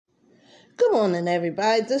Good morning,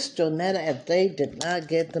 everybody. This is Jonetta, and they did not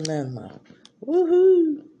get the memo.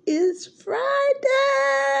 Woohoo! It's Friday!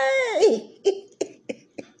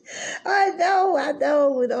 I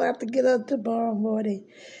know. We don't have to get up tomorrow morning.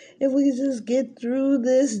 If we just get through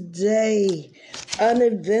this day,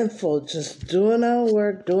 uneventful, just doing our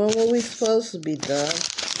work, doing what we're supposed to be done,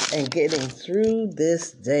 and getting through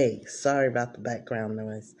this day. Sorry about the background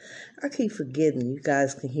noise. I keep forgetting you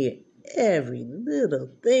guys can hear every little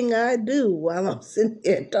thing I do while I'm sitting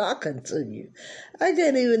here talking to you. I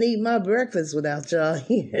can't even eat my breakfast without y'all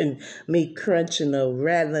hearing me crunching or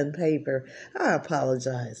rattling paper. I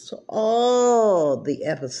apologize to all the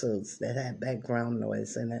episodes that had background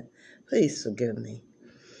noise in it. Please forgive me.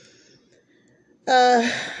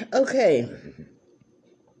 Okay.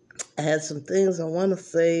 I had some things I want to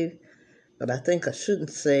say, but I think I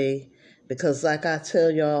shouldn't say because, like I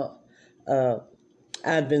tell y'all,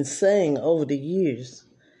 I've been saying over the years,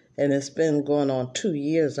 and it's been going on 2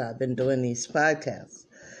 years I've been doing these podcasts.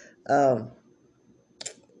 I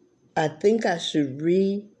think I should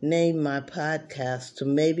rename my podcast to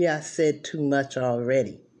Maybe I Said Too Much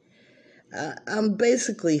Already. I'm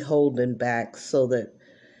basically holding back so that,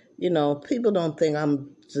 people don't think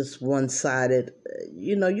I'm just one-sided.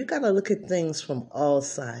 You got to look at things from all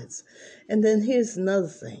sides. And then here's another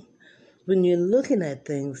thing. When you're looking at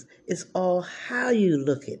things, it's all how you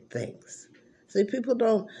look at things. See, people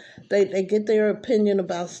don't, they get their opinion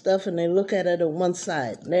about stuff and they look at it on one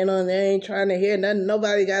side. They ain't trying to hear nothing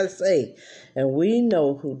nobody got to say. And we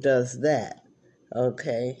know who does that,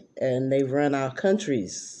 okay? And they run our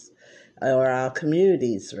countries, or our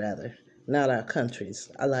communities, rather. Not our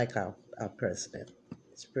countries. I like our president.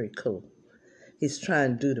 It's pretty cool. He's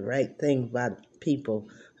trying to do the right thing by the people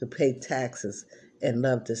who pay taxes and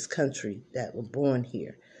love this country, that were born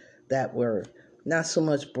here, that were not so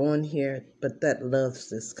much born here, but that loves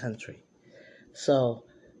this country. So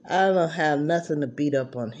I don't have nothing to beat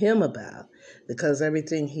up on him about, because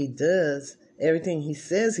everything he does, everything he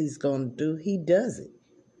says he's going to do, he does it.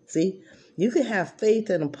 See, you can have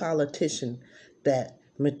faith in a politician that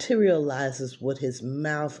materializes what his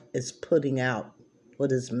mouth is putting out,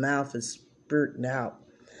 what his mouth is spurting out.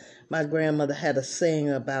 My grandmother had a saying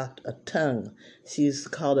about a tongue. She used to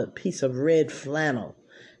call it a piece of red flannel.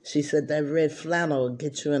 She said that red flannel will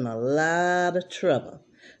get you in a lot of trouble,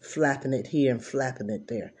 flapping it here and flapping it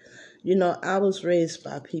there. I was raised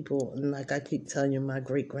by people, and like I keep telling you, my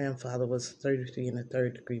great-grandfather was 33 and a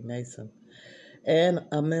third-degree Mason and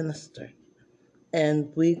a minister.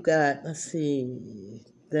 And we've got,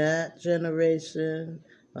 that generation,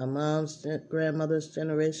 my mom's grandmother's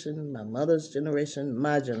generation, my mother's generation,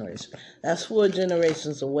 my generation. That's 4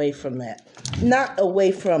 generations away from that. Not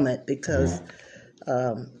away from it, because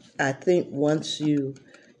I think once your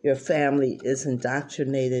family is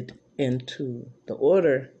indoctrinated into the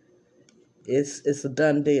order, it's a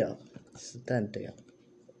done deal. It's a done deal.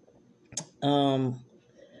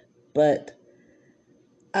 But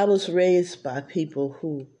I was raised by people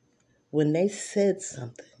who, when they said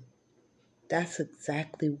something, that's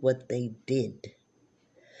exactly what they did.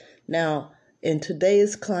 Now, in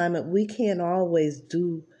today's climate, we can't always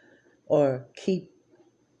do or keep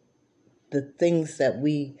the things that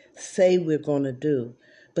we say we're going to do.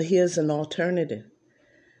 But here's an alternative.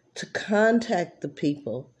 To contact the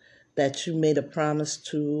people that you made a promise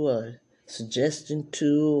to, or suggestion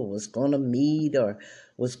to, or was going to meet, or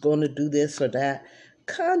was going to do this or that,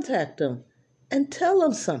 contact them and tell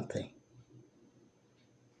them something.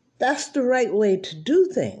 That's the right way to do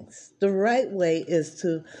things. The right way is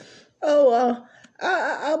to,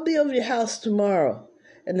 I'll be over your house tomorrow.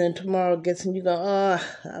 And then tomorrow gets and you go, I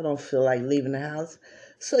don't feel like leaving the house.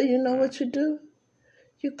 So you know what you do?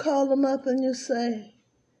 You call them up and you say,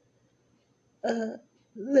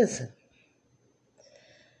 listen,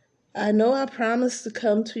 I know I promised to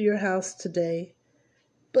come to your house today,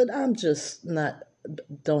 but I'm just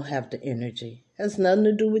don't have the energy. Has nothing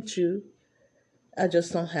to do with you. I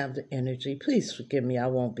just don't have the energy. Please forgive me, I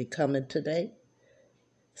won't be coming today.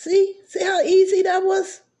 See how easy that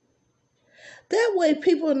was? That way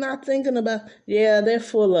people are not thinking about, they're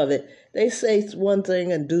full of it. They say one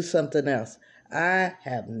thing and do something else. I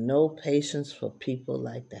have no patience for people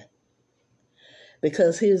like that.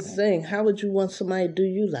 Because here's the thing, how would you want somebody to do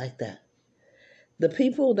you like that? The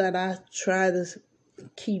people that I try to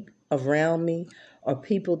keep around me are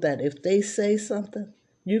people that if they say something,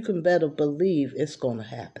 you can better believe it's going to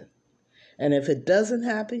happen. And if it doesn't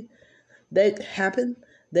happen, they're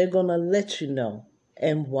going to let you know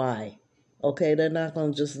and why. Okay, they're not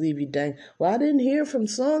going to just leave you dang. Well, I didn't hear from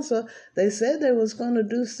so-and-so. They said they was going to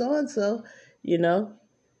do so-and-so,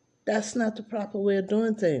 That's not the proper way of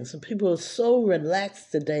doing things. And people are so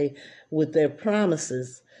relaxed today with their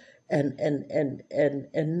promises and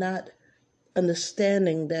not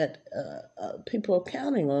understanding that people are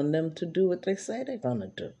counting on them to do what they say they're going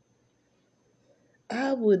to do.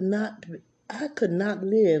 I would not, I could not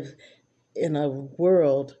live in a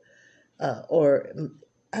world or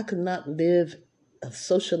I could not live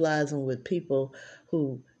socializing with people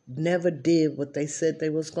who never did what they said they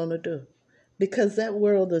was going to do because that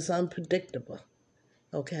world is unpredictable,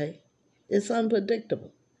 okay? It's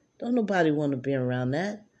unpredictable. Don't nobody want to be around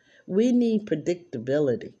that. We need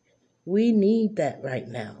predictability. We need that right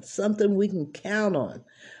now, something we can count on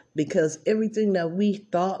because everything that we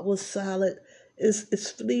thought was solid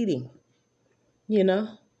is fleeting, you know?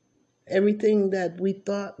 Everything that we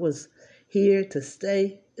thought was here to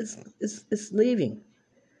stay is leaving.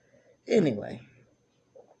 Anyway,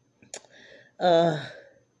 uh,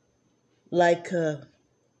 like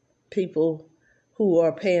people who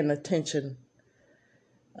are paying attention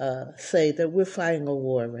say that we're fighting a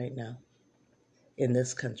war right now in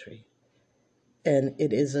this country, and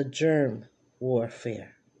it is a germ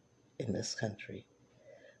warfare in this country.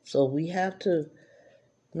 So we have to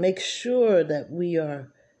make sure that we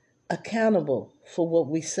are accountable for what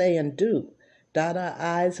we say and do, dot our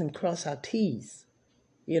I's and cross our T's,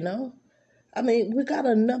 you know? I mean, we got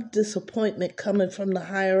enough disappointment coming from the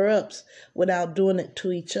higher ups without doing it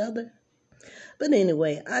to each other. But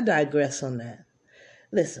anyway, I digress on that.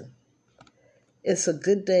 Listen, it's a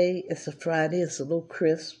good day. It's a Friday. It's a little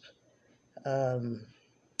crisp. Um,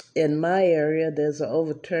 in my area, there's an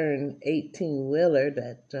overturned 18-wheeler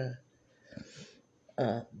that,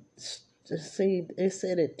 see, they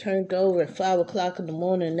said it turned over at 5 o'clock in the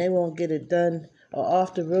morning and they won't get it done or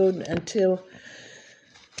off the road until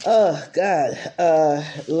oh God,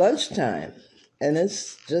 lunchtime, and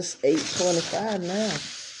it's just 8:25 now,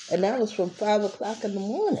 and that was from 5 o'clock in the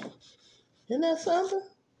morning. Isn't that something?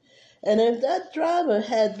 And if that driver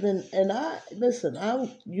had been, and I listen,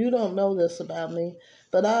 you don't know this about me,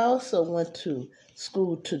 but I also went to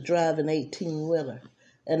school to drive an 18-wheeler,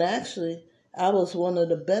 and actually I was one of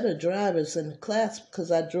the better drivers in the class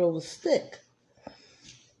because I drove a stick,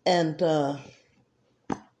 and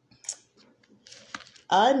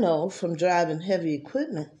I know from driving heavy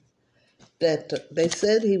equipment that they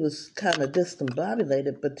said he was kind of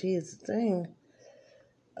discombobulated, but here's the thing.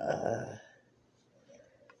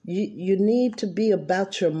 You need to be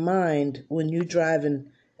about your mind when you're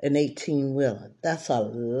driving an 18-wheeler. That's a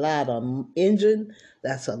lot of engine.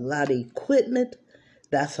 That's a lot of equipment.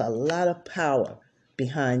 That's a lot of power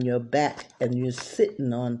behind your back. And you're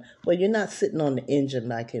sitting on, well, you're not sitting on the engine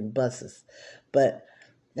like in buses.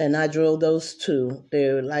 And I drove those too.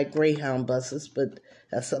 They're like Greyhound buses, but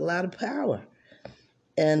that's a lot of power.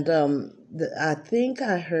 And I think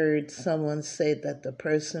I heard someone say that the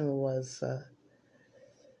person was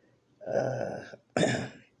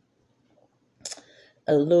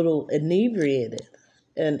a little inebriated.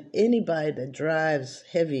 And anybody that drives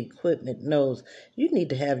heavy equipment knows you need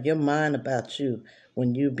to have your mind about you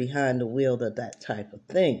when you're behind the wheel of that type of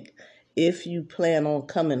thing. If you plan on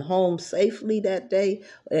coming home safely that day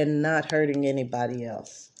and not hurting anybody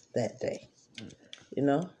else that day, you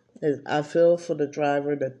know? I feel for the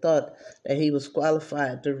driver that thought that he was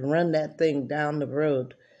qualified to run that thing down the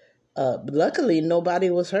road. Luckily, nobody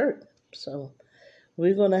was hurt. So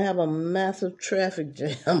we're going to have a massive traffic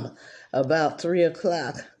jam about 3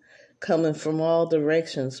 o'clock coming from all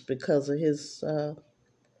directions because of his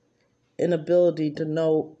inability to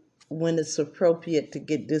know when it's appropriate to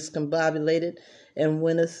get discombobulated and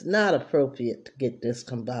when it's not appropriate to get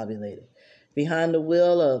discombobulated. Behind the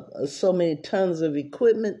wheel of so many tons of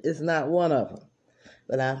equipment is not one of them.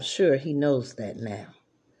 But I'm sure he knows that now.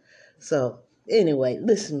 So anyway,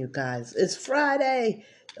 listen, you guys, it's Friday.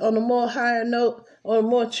 On a more higher note, on a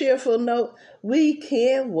more cheerful note, we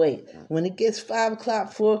can't wait. When it gets 5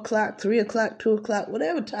 o'clock, 4 o'clock, 3 o'clock, 2 o'clock,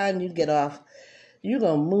 whatever time you get off, you're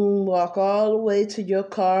going to moonwalk all the way to your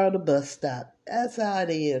car or the bus stop. That's how it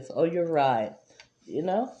is, or your ride, you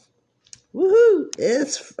know? Woohoo!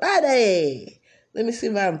 It's Friday! Let me see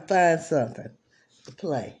if I can find something to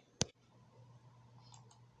play.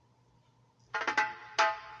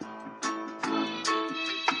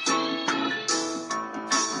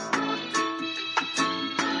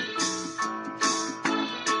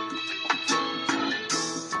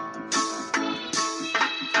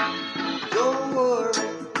 Don't worry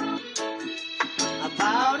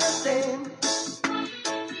about a thing,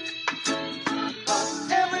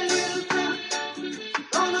 'cause every little thing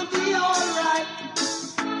gonna be alright.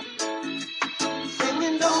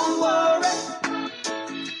 Singing, don't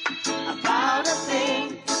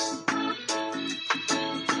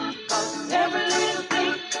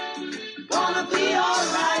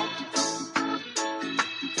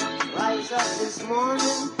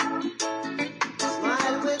morning,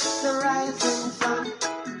 smile with the rising sun.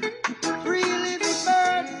 Three little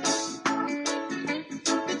birds,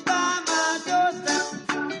 it's by my doorstep,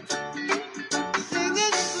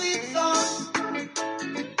 singing sweet songs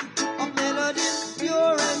of melodies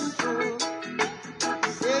pure and true,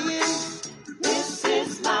 saying, this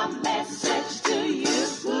is my message to you.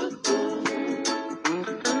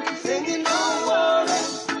 Singing, don't worry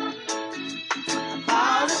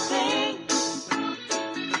about a thing,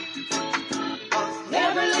 'cause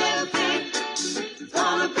every little thing is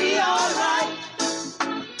gonna be alright.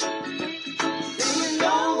 Singing,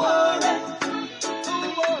 don't worry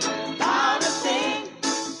about a thing,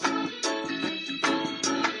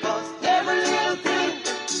 'cause every little thing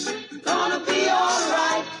is gonna be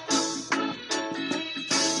alright.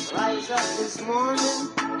 Rise up this morning,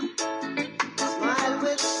 smile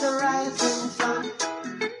with the rising sun.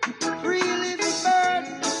 Three little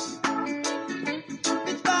birds,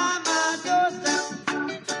 it's by my doorstep,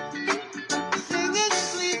 singing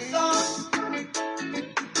sweet songs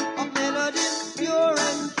of melodies pure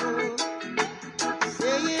and true,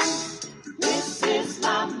 saying, this is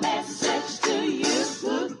my message to you.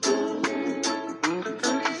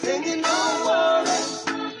 Singing, don't worry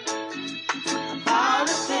about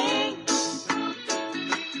a thing,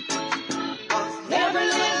 'cause every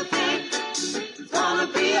little thing is gonna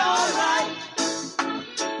be alright.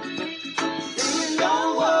 Singing,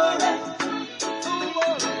 don't worry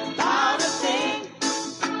about a thing,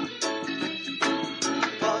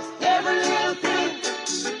 'cause every little thing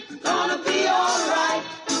is gonna be alright.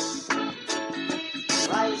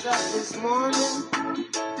 Rise up this morning,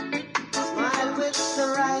 smile with the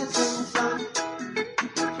rising sun.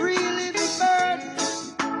 Three little birds,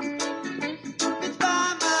 it's by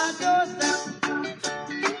my doorstep,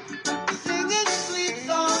 singing sweet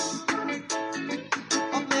songs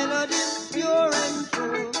of melodies pure and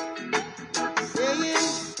true, saying,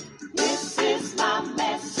 this is my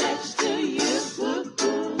message to you.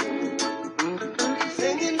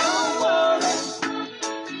 Singing, don't worry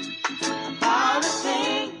about a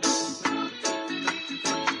thing,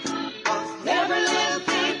 'cause every little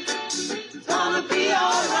thing is gonna be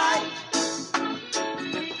alright.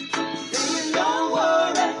 Singing, don't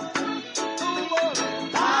worry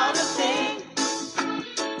about a thing,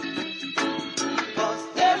 'cause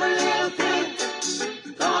every little thing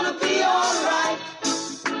is gonna be alright.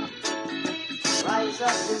 Rise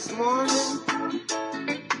up this morning,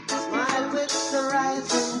 smile with the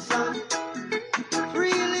rising sun.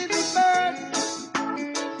 Three little birds,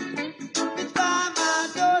 it's by my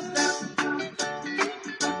doorstep,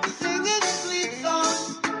 singing sweet songs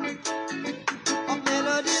of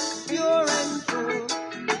melodies pure and true,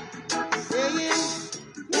 saying,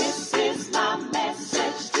 this is my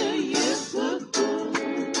message to you.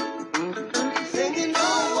 Singing,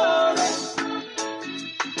 don't worry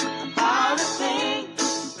about a thing,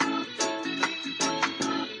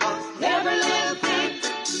 'cause every little thing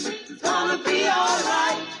is gonna be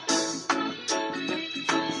alright.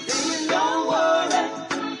 Singing, don't worry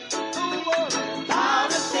about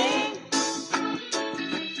a thing,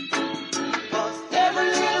 'cause every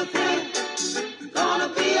little thing is gonna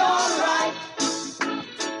be alright.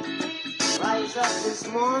 Rise up this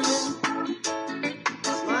morning,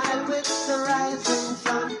 smile with the rising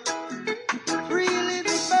sun. Three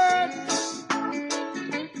little birds,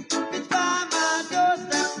 it's by my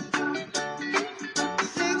doorstep,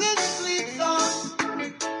 singing sweet songs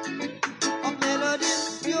of melodies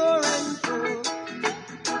pure and true,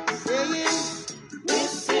 saying,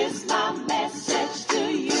 this is my message to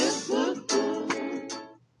you.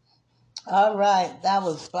 All right, that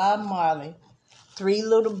was Bob Marley, Three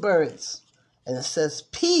Little Birds. And it says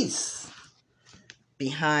peace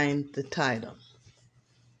behind the title.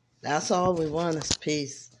 That's all we want is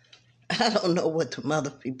peace. I don't know what the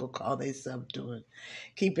other people call themselves doing.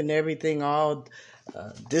 Keeping everything all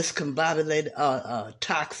discombobulated,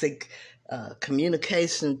 toxic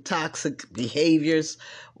communication, toxic behaviors.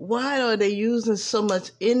 Why are they using so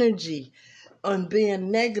much energy on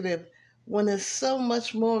being negative when it's so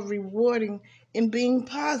much more rewarding in being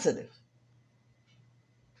positive?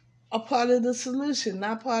 A part of the solution,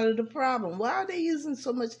 not part of the problem. Why are they using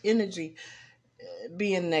so much energy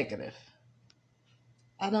being negative?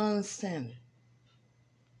 I don't understand it.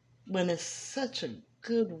 When it's such a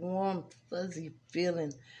good, warm, fuzzy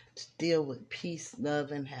feeling to deal with peace,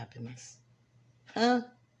 love, and happiness. Huh?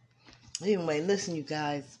 Anyway, listen, you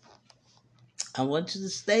guys. I want you to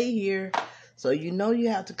stay here so you know you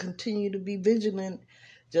have to continue to be vigilant.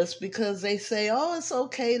 Just because they say, oh, it's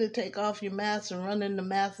okay to take off your mask and run in the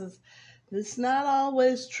masses, it's not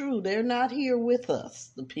always true. They're not here with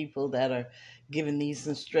us, the people that are giving these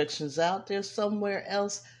instructions out. They're somewhere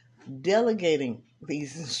else delegating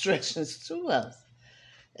these instructions to us.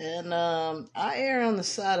 And I err on the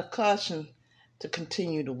side of caution to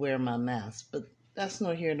continue to wear my mask. But that's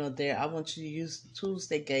no here nor there. I want you to use the tools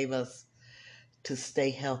they gave us to stay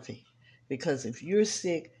healthy. Because if you're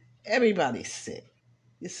sick, everybody's sick.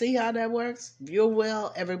 You see how that works? If you're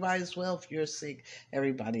well, everybody's well. If you're sick,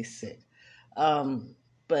 everybody's sick. Um,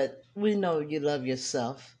 but we know you love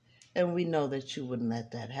yourself, and we know that you wouldn't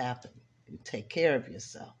let that happen. You take care of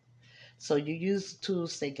yourself. So you use the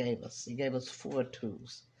tools they gave us. They gave us 4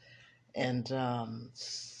 tools, and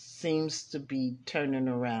seems to be turning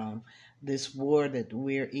around this war that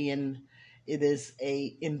we're in. It is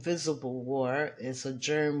a invisible war. It's a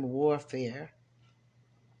germ warfare.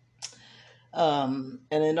 And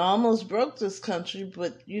it almost broke this country,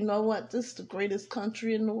 but you know what? This is the greatest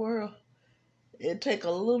country in the world. It'd take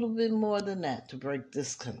a little bit more than that to break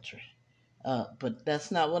this country. But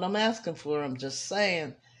that's not what I'm asking for. I'm just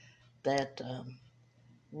saying that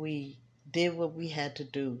we did what we had to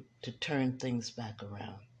do to turn things back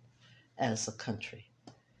around as a country.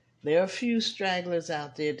 There are a few stragglers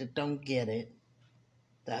out there that don't get it.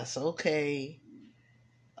 That's okay.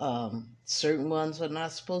 Certain ones are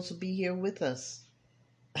not supposed to be here with us.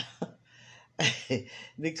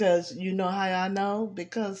 Because you know how I know?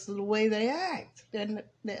 Because of the way they act.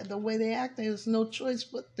 The way they act, there's no choice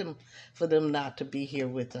but them for them not to be here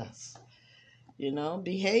with us. You know,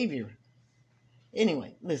 behavior.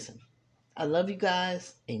 Anyway, listen. I love you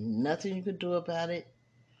guys. Ain't nothing you can do about it.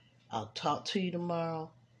 I'll talk to you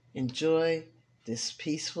tomorrow. Enjoy this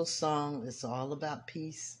peaceful song. It's all about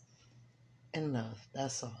peace and love.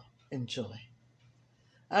 That's all. Enjoy.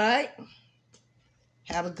 All right?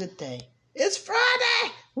 Have a good day. It's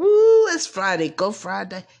Friday. Woo, it's Friday. Go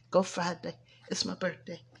Friday. Go Friday. It's my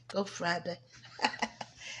birthday. Go Friday.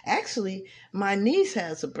 Actually, my niece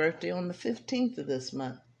has a birthday on the 15th of this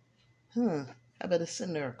month. I better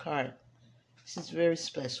send her a card. She's very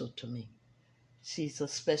special to me. She's a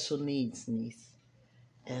special needs niece.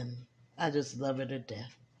 And I just love her to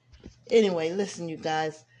death. Anyway, listen, you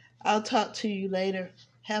guys. I'll talk to you later.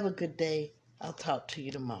 Have a good day. I'll talk to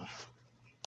you tomorrow.